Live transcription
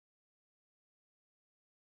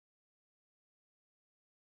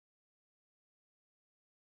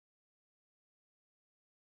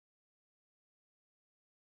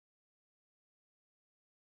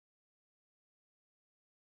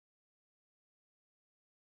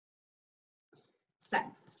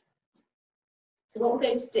So what we're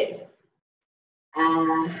going to do,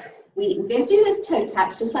 we're going to do this toe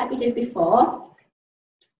taps just like we did before.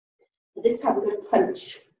 But this time we're going to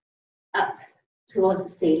punch up towards the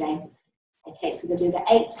ceiling. Okay, so we're going to do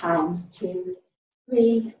the 8 times. 2,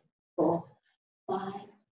 3, 4, 5,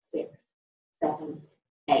 6, 7,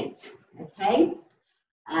 8. Okay,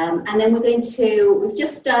 and then we're going to, we've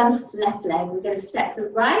just done left leg. We're going to step the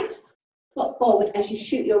right foot forward as you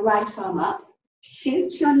shoot your right arm up.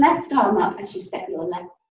 Shoot your left arm up as you step your left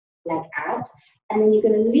leg out, and then you're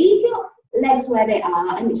going to leave your legs where they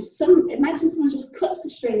are, and imagine someone just cuts the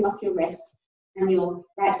string off your wrist, and your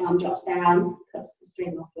right arm drops down, cuts the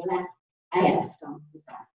string off your left, and your left arm comes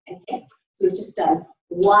down. Okay, so we've just done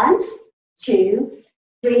 1, 2,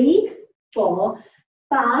 3, 4,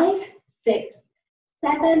 5, 6,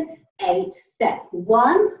 7, 8. Step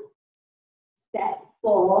 1, step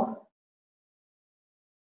 4,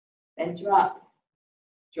 then drop,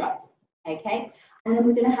 drop. Okay, and then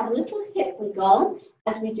we're going to have a little hip wiggle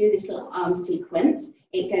as we do this little arm sequence.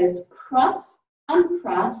 It goes cross,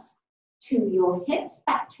 uncross to your hips,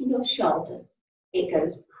 back to your shoulders. It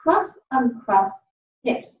goes cross, uncross,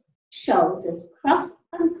 hips, shoulders, cross,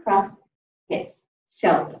 uncross, hips,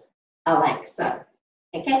 shoulders. Like so.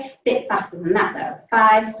 Okay, bit faster than that though.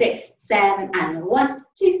 5, 6, 7, and 1,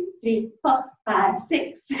 2, 3, 4, 5,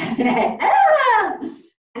 6, 7, 8.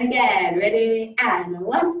 And again, ready? And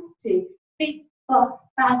 1, 2, 3, 4,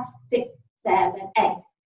 5, 6, 7, 8.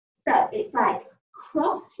 So it's like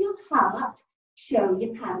cross your heart, show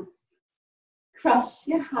your pants. Cross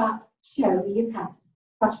your heart, show your pants.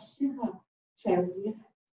 Cross your heart, show your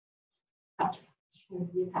pants. Show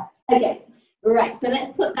your pants. Okay, right. So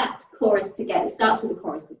let's put that chorus together. It starts with the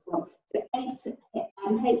chorus. This one. So 8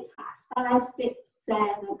 taps. 5, 6, 7,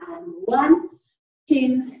 and 1,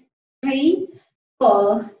 2, 3,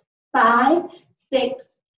 4, 5,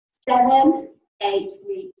 6, 7, 8.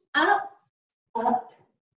 Reach up, up,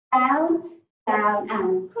 down, down,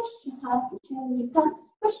 and push your heart and show your pants.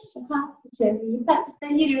 Push your heart and show your pants.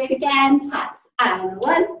 Then you do it again. Taps. And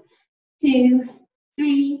 1, 2,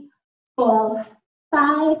 3, 4,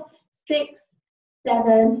 5, 6,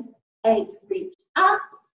 7, 8. Reach up,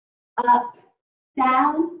 up,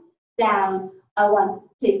 down, down. 1,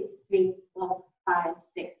 2, 3, 4, 5,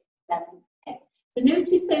 6, 7, 8. So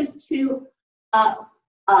notice those 2 up,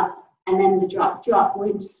 up, and then the drop, drop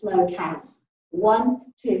with slow counts. 1,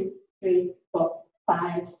 2, 3, 4,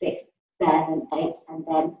 5, 6, 7, 8, and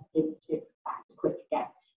then into back quick again.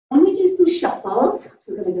 Then we do some shuffles.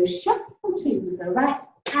 So we're going to go shuffle to the right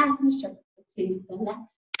and shuffle to the left.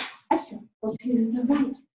 A shuffle to the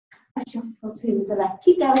right, a shuffle to the left.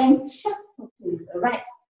 Keep going. Shuffle to the right,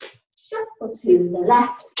 shuffle to the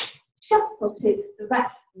left, shuffle to the right.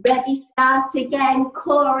 Ready, start again.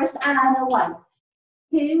 Chorus and a 1,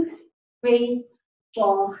 2, 3,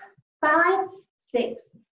 4, 5,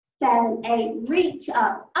 6, 7, 8. Reach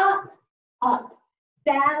up, up, up,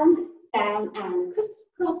 down, down, and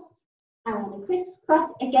crisscross, and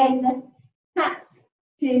crisscross. Again, the taps.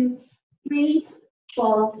 2, 3,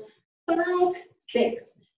 4, 5, 6,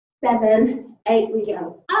 7, 8. We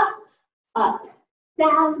go up, up,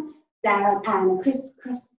 down, down, and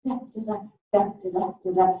crisscross. Da, da, da, da, da, da,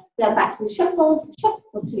 da, da. Go back to the shuffles.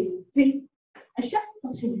 Shuffle 2, 3. A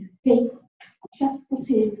shuffle 2, 3. A shuffle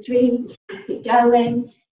 2, 3. Keep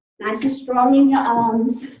going. Nice and strong in your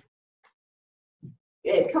arms.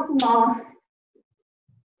 Good. A couple more.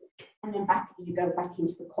 And then back, you go back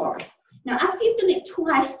into the chorus. Now, after you've done it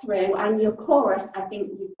twice through, and your chorus, I think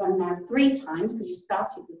you've done now 3 times because you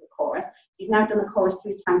started with the chorus. So you've now done the chorus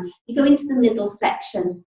 3 times. You go into the middle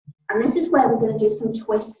section. And this is where we're going to do some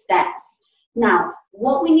twist steps. Now,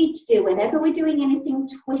 what we need to do whenever we're doing anything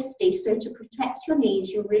twisty, so to protect your knees,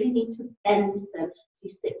 you really need to bend them. You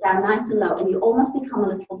sit down nice and low, and you almost become a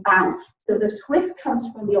little bounce. So the twist comes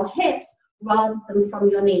from your hips rather than from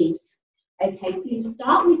your knees. Okay, so you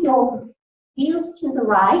start with your heels to the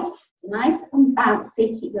right, so nice and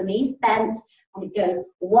bouncy, keep your knees bent, and it goes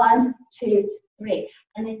 1, 2, 3.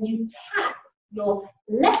 And then you tap your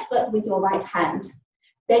left foot with your right hand.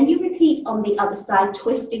 Then you repeat on the other side,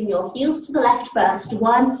 twisting your heels to the left first.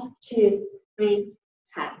 1, 2, 3,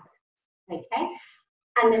 tap. Okay,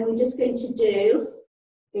 and then we're just going to do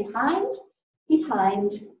behind,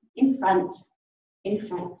 behind, in front,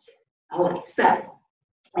 like so.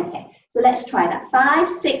 Okay, so let's try that. 5,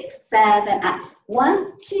 6, 7, 8.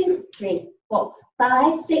 1, 2, 3, 4,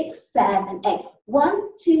 5, 6, 7, 8. 1,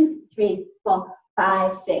 2, 3, 4,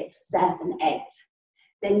 5, 6, 7, 8.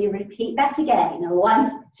 Then you repeat that again.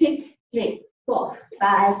 1, 2, 3, 4,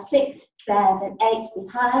 5, 6, 7, 8.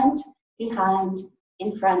 Behind, behind,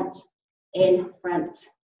 in front, in front.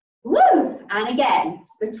 Woo! And again,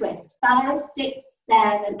 the twist. 5, 6,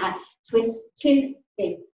 7, and twist, 2,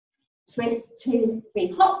 3. Twist, 2,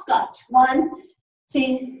 3. Hopscotch. 1,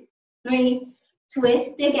 2, 3.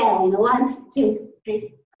 Twist again. 1, 2,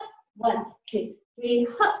 3. 1, 2, 3.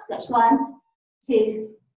 Hopscotch. 1, 2,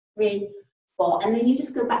 3, 4. And then you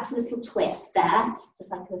just go back to a little twist there,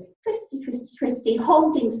 just like a twisty, twisty, twisty,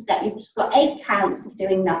 holding step. You've just got 8 counts of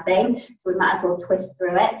doing nothing, so we might as well twist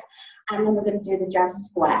through it. And then we're going to do the jazz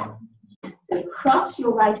square. So cross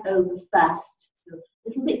your right over first. So a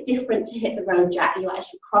little bit different to hit the road jack. You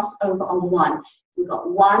actually cross over on 1. So we've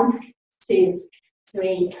got 1, 2,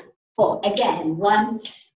 3, 4. Again, 1,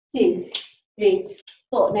 2, 3,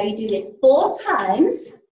 4. Now you do this 4 times.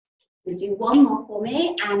 So do one more for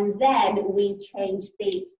me, and then we change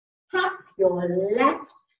beat. Tap your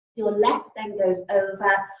left then goes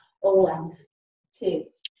over. 1, 2,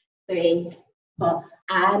 3, 4,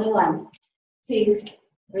 and 1, 2,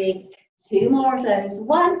 3. 2 more of those.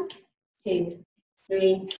 1, 2,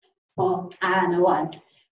 3, 4, and 1,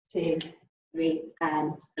 2, 3,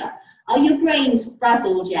 and stop. Are your brains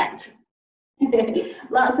frazzled yet?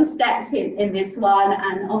 Lots of steps in this one,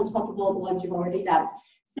 and on top of all the ones you've already done.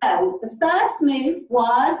 So the first move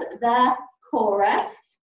was the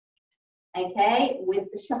chorus, okay, with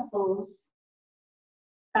the shuffles.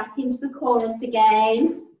 Back into the chorus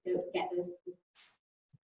again. Don't forget those.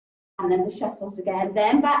 And then the shuffles again,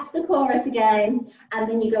 then back to the chorus again, and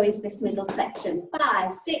then you go into this middle section.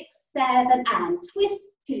 5, 6, 7, and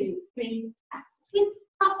twist, 2, 3, twist,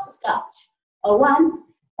 hopscotch. 1,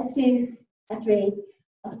 2, 3,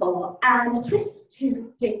 4, and a twist,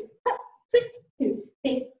 2, 3, hop, twist, 2,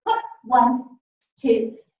 3, hop, 1,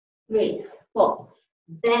 2, 3, 4.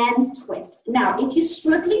 Then twist. Now, if you're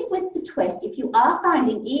struggling with the twist, if you are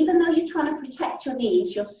finding, even though you're trying to protect your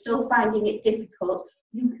knees, you're still finding it difficult,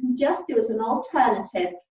 you can just do as an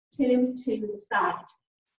alternative 2 to the side,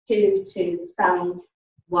 2 to the side,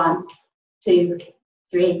 1, 2,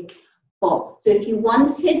 3, 4. So if you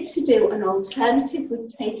wanted to do an alternative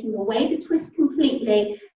with taking away the twist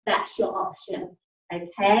completely, that's your option,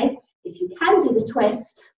 okay? If you can do the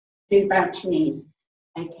twist, do bounce your knees,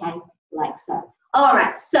 okay, like so. All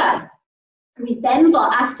right, so we then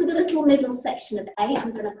got, after the little middle section of 8,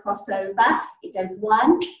 I'm going to cross over. It goes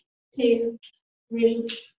 1, 2, 3,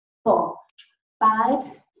 4,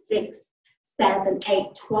 5, 6, 7,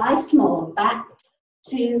 8. Twice more. Back,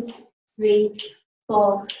 2, 3,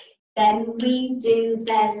 4. Then we do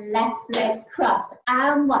the left leg cross.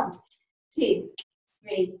 And 1, 2,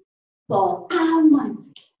 3, 4. And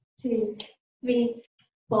 1, 2, 3,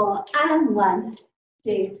 4. And 1,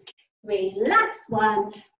 2, 3. Last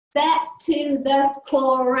one. Back to the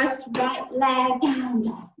chorus. Right leg and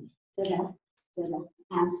down,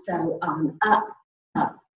 and so on. Up,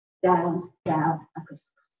 up, down, down, across.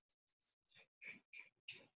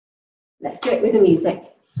 Let's do it with the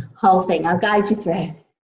music. Whole thing. I'll guide you through.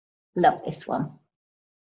 Love this one.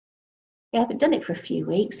 I haven't done it for a few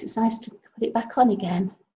weeks. It's nice to put it back on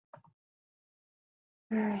again.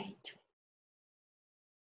 Right.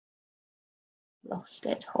 Lost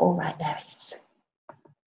it. All right, there it is.